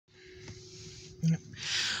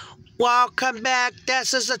Welcome back.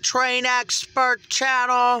 This is the Train Expert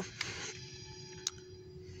channel.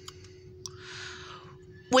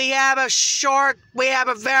 We have a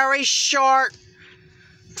very short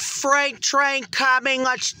freight train coming.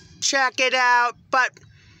 Let's check it out. But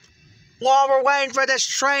while we're waiting for this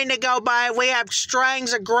train to go by, we have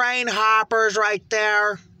strings of grain hoppers right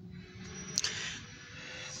there.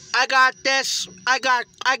 I got this a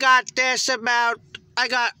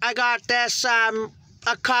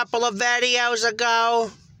couple of videos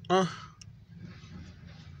ago.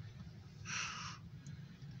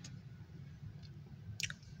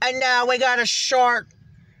 And now we got a short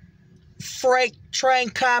freight train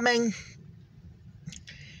coming,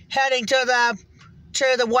 heading to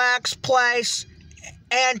the wax place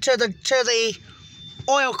and to the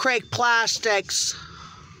Oil Creek Plastics.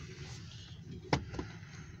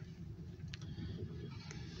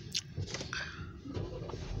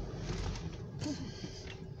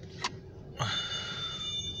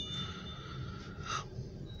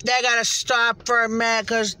 They gotta stop for a minute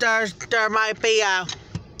because there might be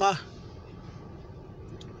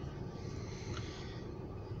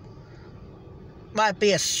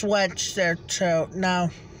a switch there too. No,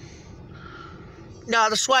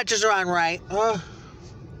 the switches are on right.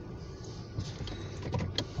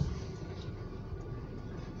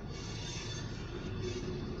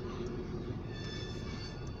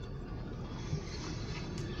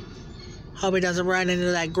 Hope he doesn't run into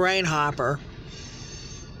that grain hopper.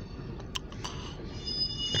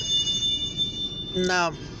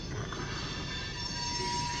 No.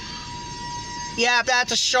 Yeah,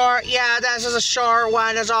 this is a short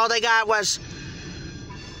one. That's all they got was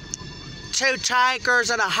 2 tankers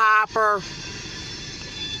and a hopper.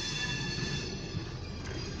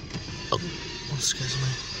 Oh, excuse me.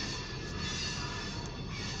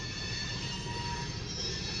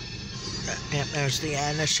 Yep, there's the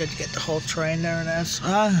end. I should get the whole train. There it is.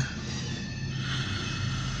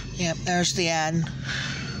 Yep, there's the end.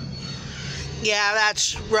 Yeah,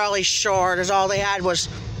 that's really short, as all they had was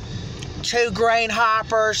 2 grain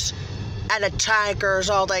hoppers and a tanker.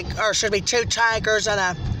 Or should be 2 tankers and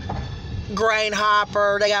a grain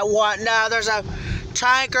hopper. They got one. No, there's a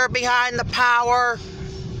tanker behind the power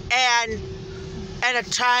and a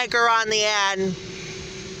tanker on the end.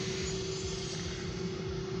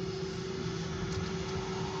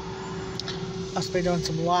 Must be doing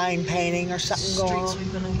some line painting or something going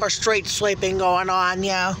on. Or street sweeping going on,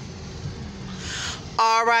 yeah.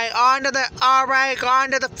 All right, on to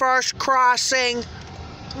the first crossing.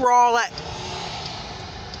 Roll it.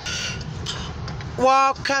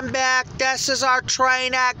 Welcome back. This is our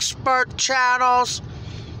Train Expert channels.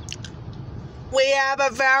 We have a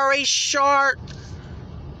very short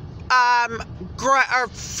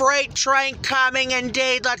freight train coming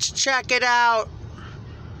indeed. Let's check it out.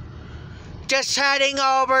 Just heading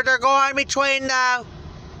over. They're going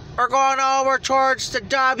we're going over towards the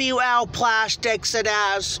WL Plastics it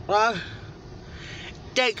has. I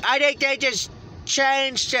think they just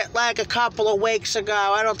changed it like a couple of weeks ago.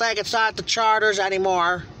 I don't think it's not the charters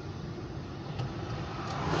anymore.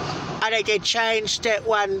 I think they changed it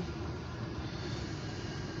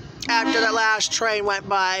after the last train went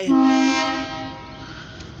by.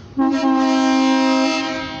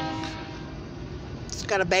 It's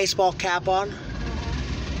got a baseball cap on.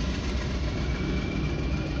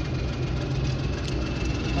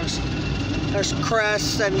 There's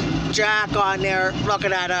Chris and Jack on there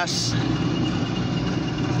looking at us.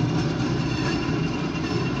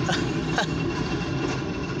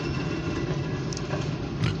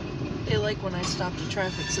 They like when I stop the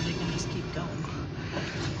traffic so they can just keep going.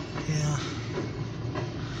 Yeah.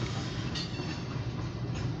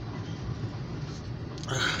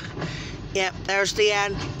 Yep, there's the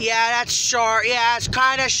end. Yeah, that's short. Yeah, it's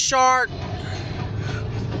kind of short.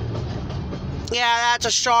 Yeah, that's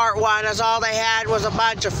a short one, as all they had was a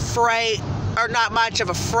bunch of freight, or not much of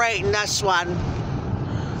a freight in this one.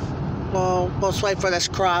 We'll just wait for this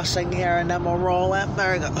crossing here, and then we'll roll it.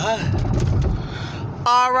 There we go.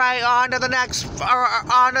 All right, on to the next,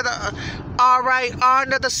 on to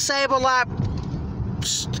the Sable-Lot,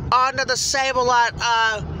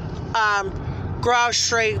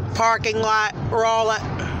 grocery parking lot. Roll it.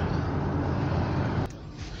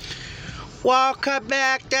 Welcome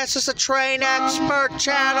back. This is the Train Expert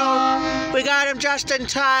channel. We got him just in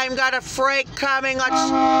time. Got a freight coming. Let's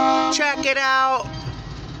check it out.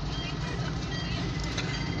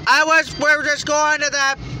 We're just going to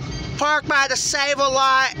the park by the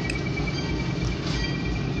Sable-Lot,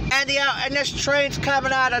 and this train's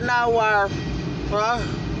coming out of nowhere.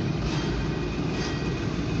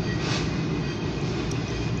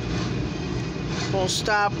 We'll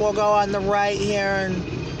stop. We'll go on the right here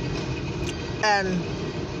and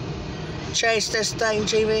chase this thing,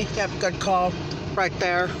 GB. Yep, good call. Right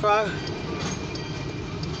there.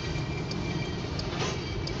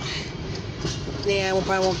 Yeah, we'll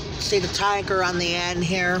probably won't see the tiger on the end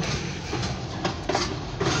here.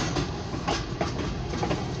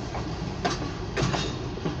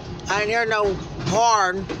 I didn't hear no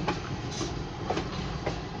horn.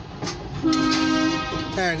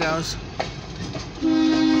 There it goes.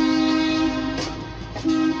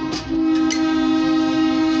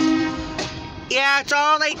 Yeah, it's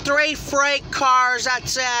only 3 freight cars,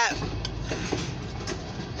 that's it.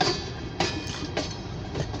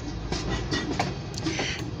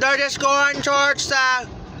 They're just going towards the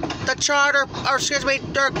charter, or excuse me,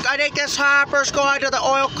 I think this hopper's going to the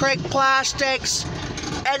Oil Creek Plastics,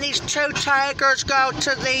 and these 2 tankers go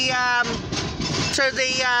to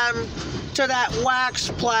that wax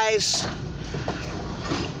place.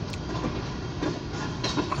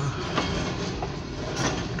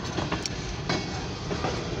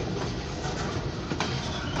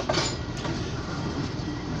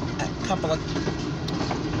 A couple of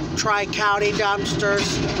Tri-County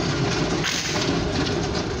dumpsters.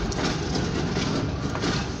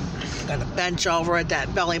 Got a bench over at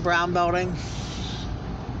that Belly Brown building.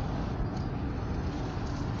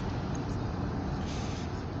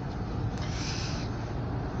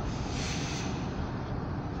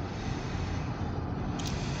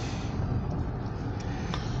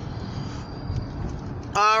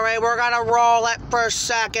 Alright, we're gonna roll it for a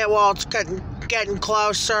second while it's getting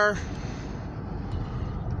closer.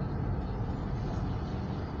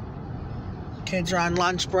 Kids are on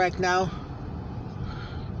lunch break now.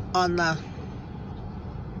 On the...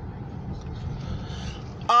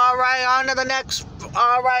 Alright, on to the next...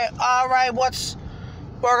 Alright,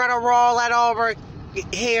 we're gonna roll it over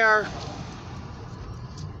here.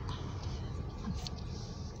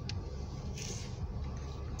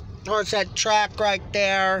 Towards that track right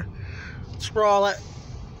there. Let's roll it.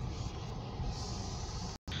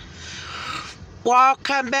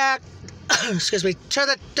 Welcome back. Excuse me.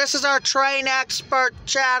 This is our train expert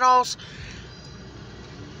channels.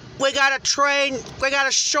 We got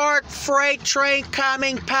a short freight train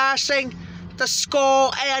coming, passing the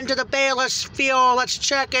school and to the Bayless Fuel. Let's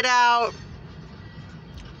check it out.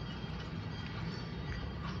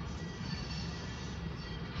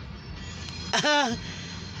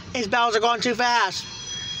 These bells are going too fast.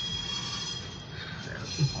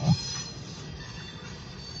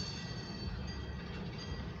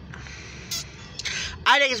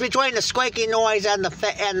 I think it's between the squeaky noise and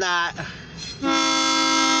that.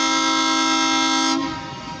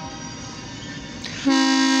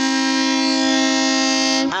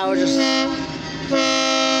 I was just... Yeah,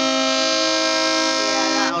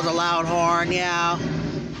 that was a loud horn, yeah.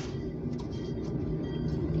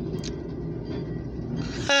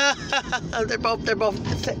 they're both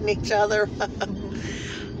hitting each other.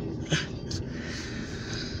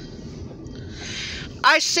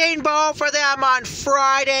 I seen both of them on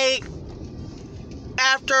Friday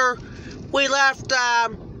after we left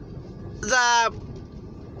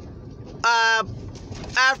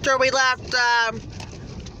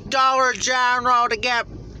Dollar General to get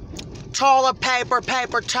toilet paper,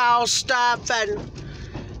 paper towel stuff,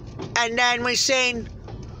 and then we seen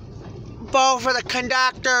both of the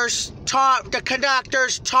conductors,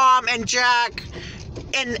 Tom and Jack,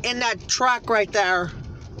 in that truck right there.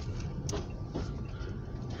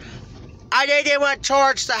 I think they went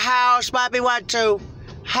towards the house, maybe went to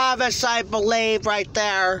Harvest, I believe, right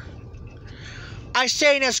there. I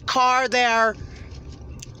seen his car there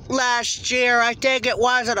last year. I think it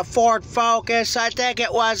wasn't a Ford Focus. I think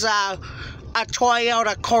it was a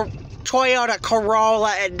Toyota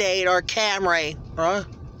Corolla indeed, or Camry, huh?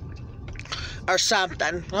 Or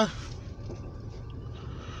something. Huh?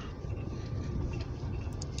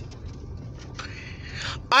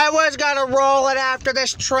 I was gonna roll it after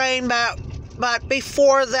this train, but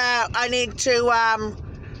before that, I need to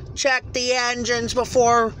check the engines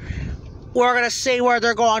before we're gonna see where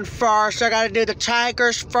they're going first. I gotta do the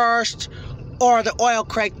tankers first, or the Oil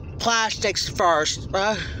Creek Plastics first.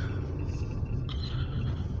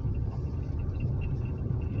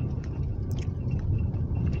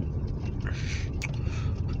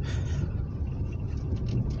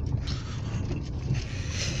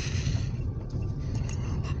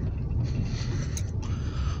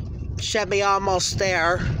 Should be almost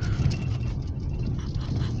there.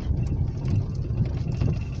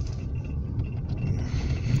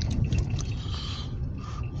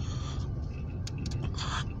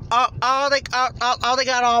 Oh, they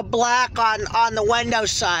got all black on the window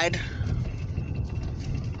side.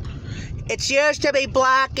 It used to be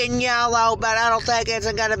black and yellow, but I don't think it's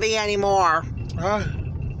going to be anymore.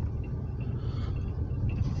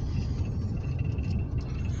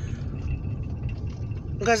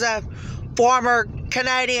 Because a former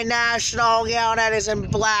Canadian national, that is in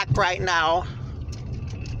black right now.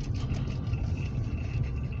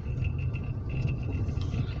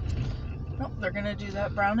 Nope, they're gonna do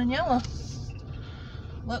that brown and yellow.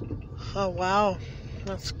 Look. Oh wow,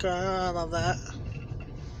 that's good. I love that.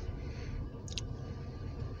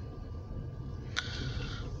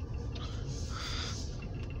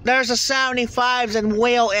 There's a 75s and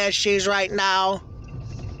wheel issues right now.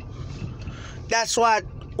 That's what.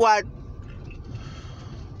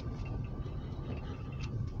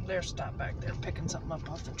 They're stopped back there picking something up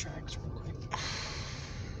off the tracks real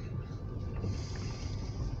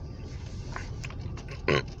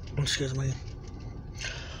quick. Excuse me.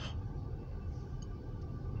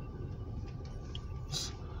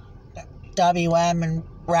 WM and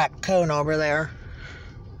Raccoon over there.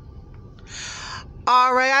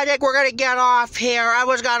 Alright, I think we're going to get off here. I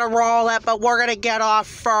was going to roll it, but we're going to get off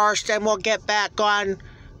first, and we'll get back on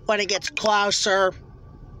when it gets closer.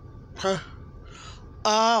 Huh?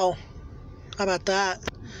 Oh. How about that?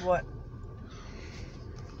 What?